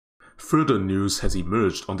Further news has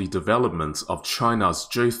emerged on the development of China's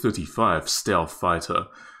J-35 stealth fighter,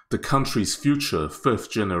 the country's future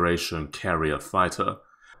fifth-generation carrier fighter.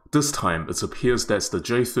 This time, it appears that the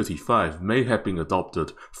J-35 may have been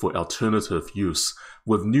adopted for alternative use,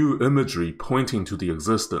 with new imagery pointing to the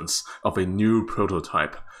existence of a new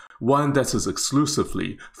prototype, one that is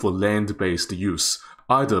exclusively for land-based use,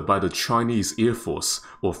 either by the Chinese Air Force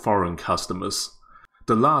or foreign customers.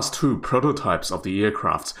 The last two prototypes of the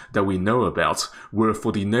aircraft that we know about were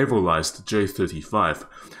for the navalized J-35,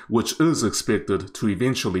 which is expected to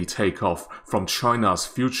eventually take off from China's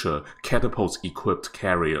future catapult-equipped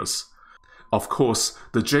carriers. Of course,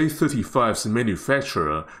 the J-35's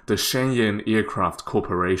manufacturer, the Shenyang Aircraft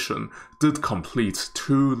Corporation, did complete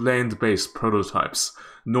two land-based prototypes,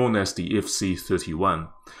 known as the FC-31,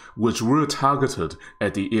 which were targeted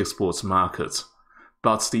at the export market.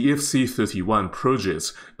 But the FC-31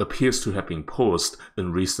 project appears to have been paused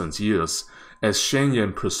in recent years, as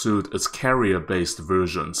Shenyang pursued its carrier-based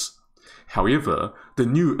versions. However, the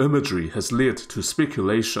new imagery has led to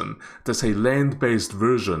speculation that a land-based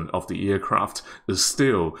version of the aircraft is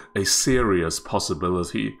still a serious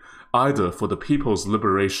possibility, either for the People's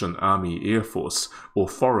Liberation Army Air Force or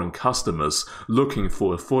foreign customers looking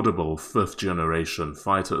for affordable fifth-generation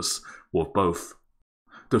fighters, or both.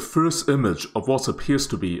 The first image of what appears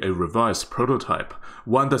to be a revised prototype,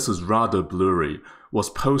 one that is rather blurry, was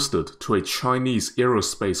posted to a Chinese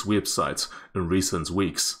aerospace website in recent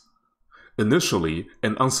weeks. Initially,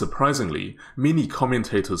 and unsurprisingly, many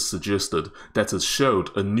commentators suggested that it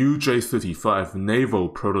showed a new J-35 naval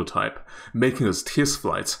prototype making its test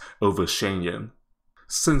flights over Shenyang.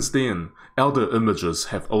 Since then, other images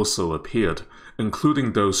have also appeared,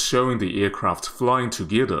 including those showing the aircraft flying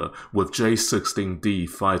together with J-16D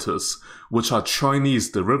fighters, which are Chinese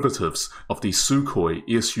derivatives of the Sukhoi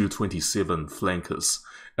Su-27 flankers,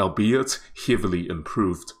 albeit heavily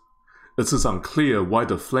improved. It is unclear why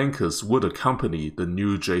the flankers would accompany the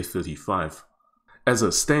new J-35. As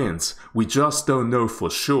it stands, we just don't know for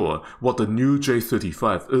sure what the new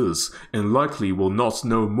J-35 is and likely will not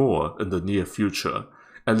know more in the near future,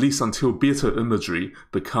 at least until better imagery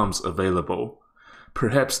becomes available.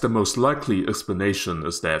 Perhaps the most likely explanation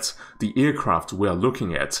is that the aircraft we are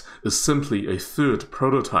looking at is simply a third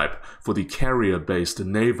prototype for the carrier-based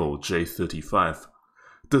naval J-35.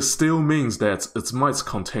 This still means that it might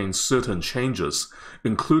contain certain changes,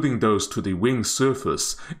 including those to the wing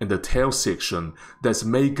surface and the tail section, that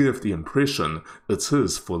may give the impression it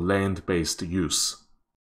is for land-based use.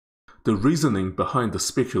 The reasoning behind the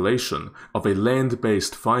speculation of a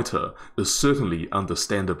land-based fighter is certainly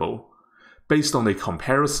understandable. Based on a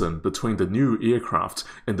comparison between the new aircraft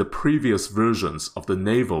and the previous versions of the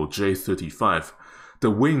naval J-35, the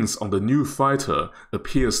wings on the new fighter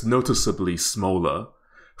appears noticeably smaller.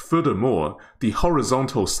 Furthermore, the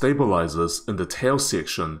horizontal stabilizers in the tail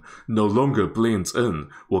section no longer blend in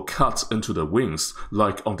or cut into the wings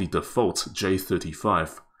like on the default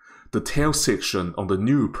J-35. The tail section on the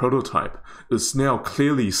new prototype is now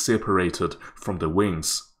clearly separated from the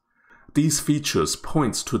wings. These features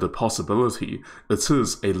point to the possibility it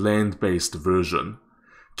is a land-based version.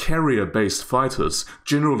 Carrier-based fighters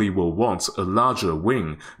generally will want a larger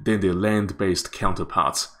wing than their land-based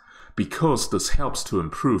counterparts, because this helps to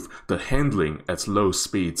improve the handling at low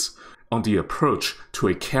speeds on the approach to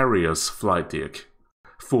a carrier's flight deck.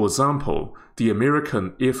 For example, the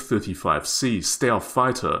American F-35C stealth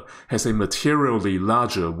fighter has a materially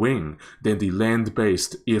larger wing than the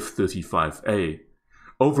land-based F-35A.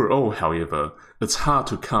 Overall, however, it's hard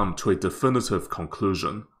to come to a definitive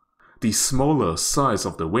conclusion. The smaller size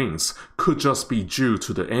of the wings could just be due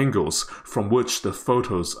to the angles from which the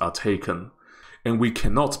photos are taken, and we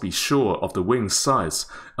cannot be sure of the wing size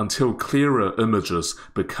until clearer images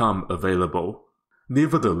become available.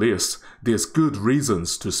 Nevertheless, there's good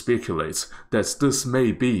reasons to speculate that this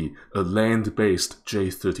may be a land-based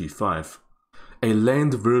J-35. A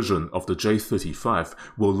land version of the J-35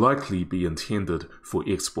 will likely be intended for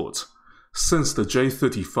export. Since the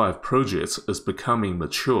J-35 project is becoming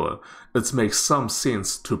mature, it makes some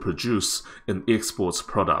sense to produce an export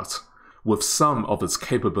product, with some of its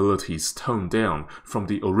capabilities toned down from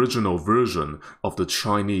the original version of the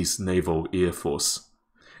Chinese Naval Air Force.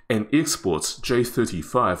 An export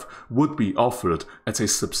J-35 would be offered at a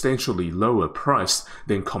substantially lower price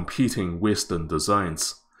than competing Western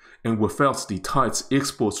designs, and without the tight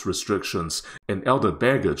export restrictions and other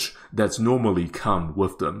baggage that normally come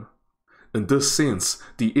with them. In this sense,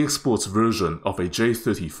 the export version of a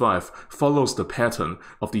J-35 follows the pattern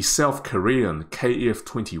of the South Korean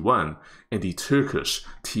KF-21 and the Turkish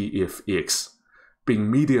TFX.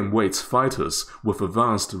 being medium-weight fighters with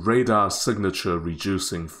advanced radar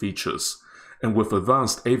signature-reducing features, and with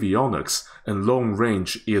advanced avionics and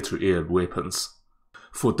long-range air-to-air weapons.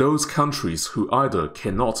 For those countries who either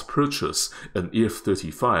cannot purchase an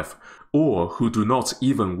F-35 or who do not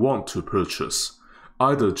even want to purchase,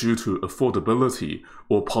 either due to affordability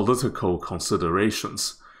or political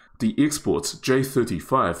considerations, the export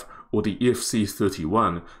J-35 or the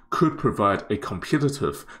FC-31 could provide a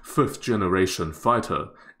competitive fifth-generation fighter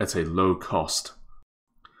at a low cost.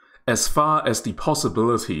 As far as the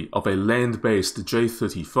possibility of a land-based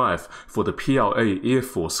J-35 for the PLA Air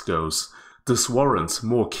Force goes, this warrants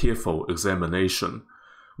more careful examination.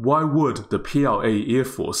 Why would the PLA Air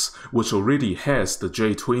Force, which already has the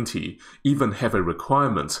J-20, even have a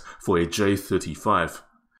requirement for a J-35?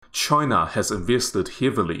 China has invested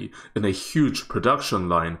heavily in a huge production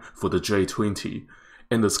line for the J-20,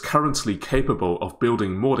 and is currently capable of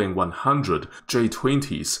building more than 100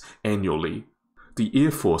 J-20s annually. The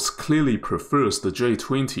Air Force clearly prefers the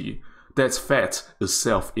J-20. That fact is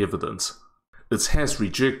self-evident. It has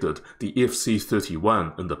rejected the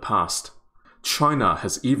FC-31 in the past. China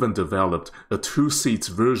has even developed a two-seat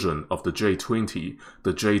version of the J-20,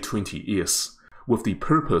 the J-20S, with the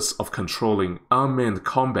purpose of controlling unmanned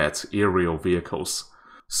combat aerial vehicles.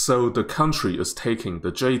 So the country is taking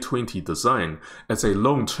the J-20 design as a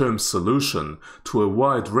long-term solution to a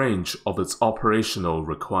wide range of its operational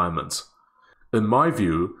requirements. In my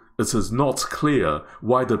view, it is not clear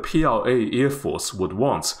why the PLA Air Force would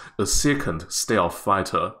want a second stealth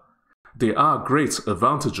fighter. There are great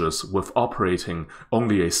advantages with operating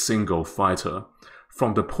only a single fighter,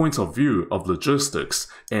 from the point of view of logistics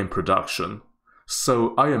and production.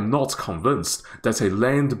 So I am not convinced that a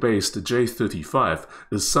land-based J-35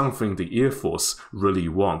 is something the Air Force really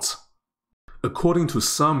wants. According to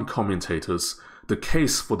some commentators, the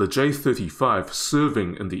case for the J-35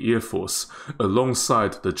 serving in the Air Force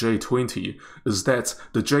alongside the J-20 is that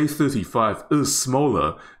the J-35 is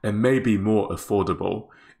smaller and may be more affordable,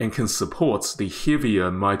 and can support the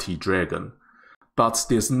heavier Mighty Dragon. But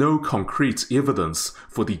there's no concrete evidence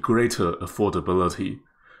for the greater affordability.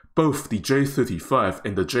 Both the J-35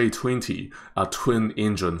 and the J-20 are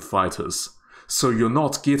twin-engine fighters, so you're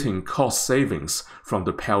not getting cost savings from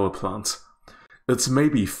the power plant. It may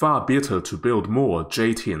be far better to build more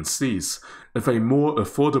J-10Cs if a more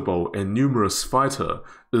affordable and numerous fighter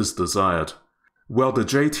is desired. While the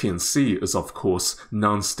J-10C is of course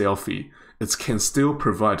non-stealthy, it can still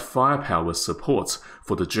provide firepower support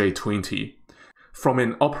for the J-20. From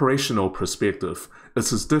an operational perspective,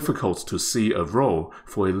 it is difficult to see a role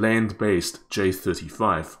for a land-based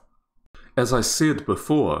J-35. As I said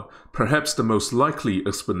before, perhaps the most likely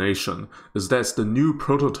explanation is that the new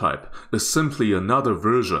prototype is simply another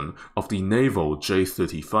version of the naval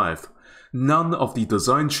J-35. None of the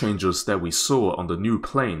design changes that we saw on the new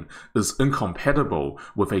plane is incompatible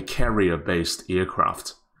with a carrier-based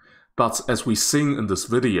aircraft. But as we seen in this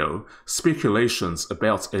video, speculations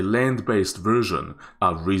about a land-based version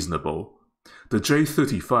are reasonable. The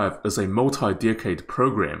J-35 is a multi-decade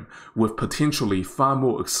program with potentially far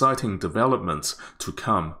more exciting developments to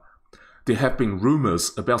come. There have been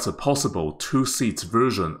rumors about a possible two-seat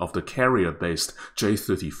version of the carrier-based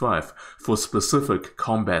J-35 for specific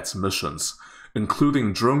combat missions,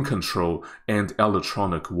 including drone control and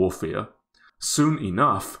electronic warfare. Soon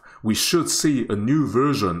enough, we should see a new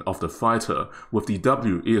version of the fighter with the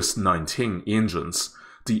WS-19 engines,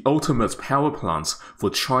 the ultimate power plant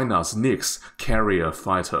for China's next carrier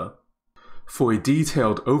fighter. For a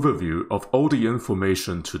detailed overview of all the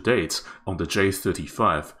information to date on the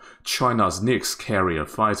J-35, China's next carrier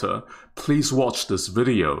fighter, please watch this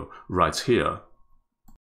video right here.